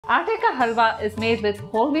Atte ka halwa is made with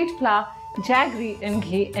whole wheat flour, jaggery and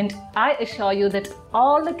ghee, and I assure you that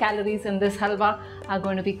all the calories in this halwa are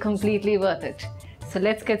going to be completely worth it. So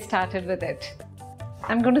let's get started with it.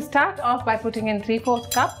 I'm going to start off by putting in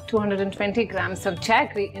 3/4 cup, 220 grams of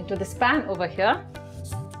jaggery into this pan over here.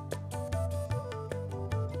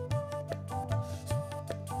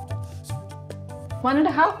 One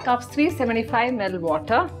and a half cups 375 ml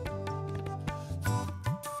water.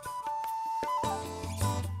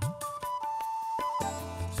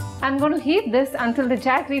 I'm going to heat this until the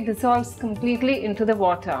jaggery dissolves completely into the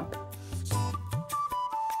water.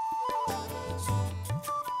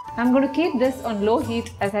 I'm going to keep this on low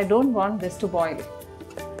heat as I don't want this to boil.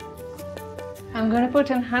 I'm going to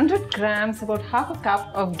put in 100 grams, about half a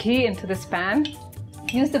cup of ghee into this pan.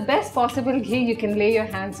 Use the best possible ghee you can lay your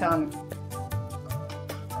hands on.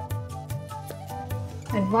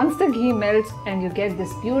 And once the ghee melts and you get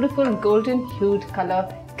this beautiful golden hued color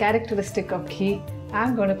characteristic of ghee,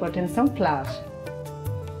 I'm going to put in some flour.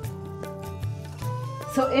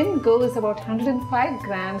 So in goes about 105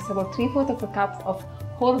 grams, about 3/4 of a cup of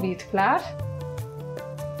whole wheat flour.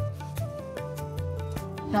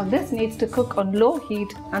 Now this needs to cook on low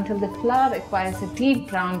heat until the flour acquires a deep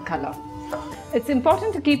brown color. It's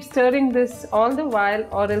important to keep stirring this all the while,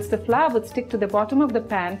 or else the flour would stick to the bottom of the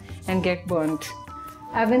pan and get burnt.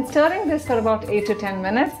 I've been stirring this for about 8 to 10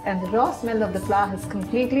 minutes and the raw smell of the flour has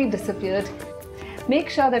completely disappeared. Make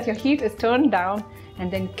sure that your heat is turned down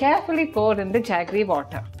and then carefully pour in the jaggery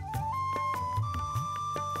water.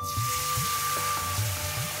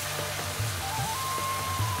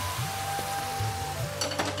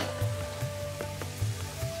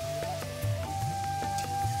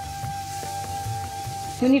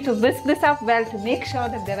 You need to whisk this up well to make sure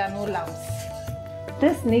that there are no lumps.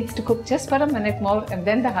 This needs to cook just for a minute more and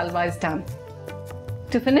then the halwa is done.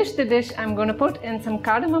 To finish the dish, I'm going to put in some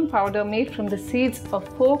cardamom powder made from the seeds of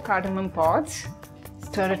 4 cardamom pods.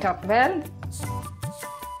 Stir it up well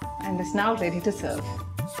and it's now ready to serve.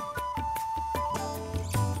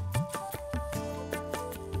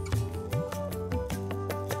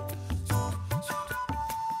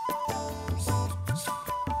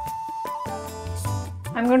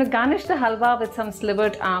 I'm going to garnish the halwa with some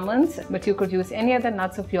slivered almonds, but you could use any other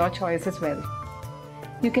nuts of your choice as well.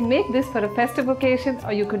 You can make this for a festive occasion,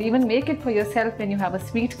 or you could even make it for yourself when you have a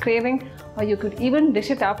sweet craving, or you could even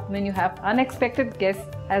dish it up when you have unexpected guests,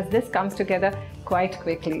 as this comes together quite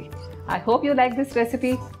quickly. I hope you like this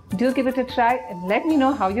recipe. Do give it a try and let me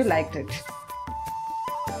know how you liked it.